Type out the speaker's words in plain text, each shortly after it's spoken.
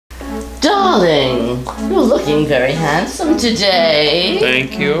Darling, you're looking very handsome today.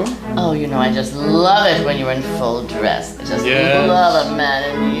 Thank you. Oh, you know, I just love it when you're in full dress. I just love a man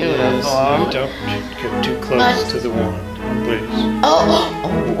in uniform. Yes, don't get too close to the wand, please.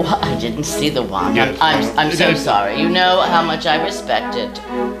 Oh, I didn't see the wand. Yes. I'm so sorry. You know how much I respect it.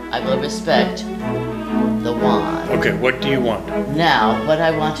 I will respect the wand. Okay, what do you want? Now, what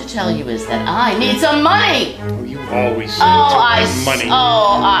I want to tell you is that I need some money. Oh, you always say money.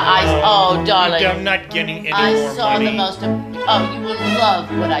 Oh, darling. I'm not getting any more money. I saw the most. Oh, you will love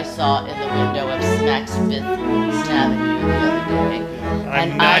what I saw in the window of Smack's Fifth Avenue the other day.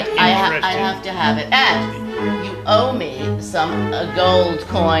 I'm not interested. I have to have it. And you owe me some gold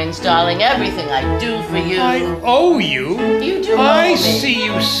coins, darling. Everything I do for you. I owe you? You do owe me. I see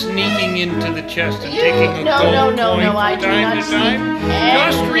you sneaking into the chest and taking a gold coin from I do time not to see time.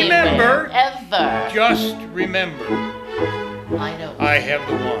 Just remember. Ever. Just remember. I know. I have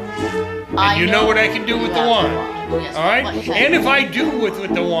the wand. And you know what I can do with the wand. Yes, all right? And if I do with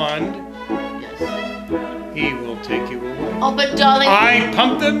the wand, yes, he will take you away. Oh, but darling. I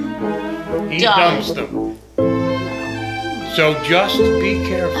pump them, he dumps them. So just be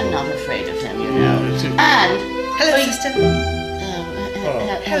careful. I'm not afraid of him, you know. And hello, sister.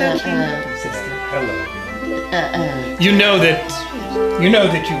 Hello, sister. Hello. You know that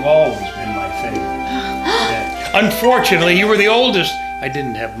you've always been my favorite. Unfortunately, you were the oldest. I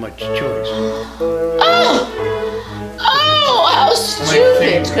didn't have much choice. Oh, how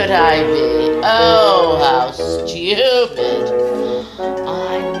stupid could I be? Oh, how stupid.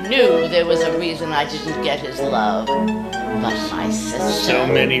 I knew there was a reason I didn't get his love. But my sister... So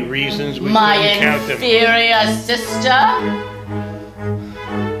many reasons we couldn't count them. My inferior sister?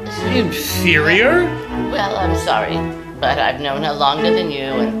 Inferior? Well, I'm sorry, but I've known her longer than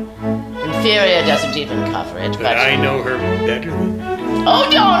you, and inferior doesn't even cover it. But I know her better than you. Oh,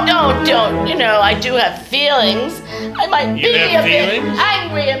 don't. You know, I do have feelings. I might be a bit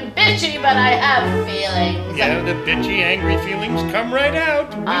angry and bitchy, but I have feelings. Yeah, the bitchy, angry feelings come right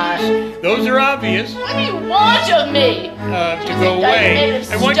out. Those are obvious. What do you want of me? To go away.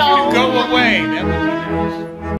 I want you to go away. That would be nice.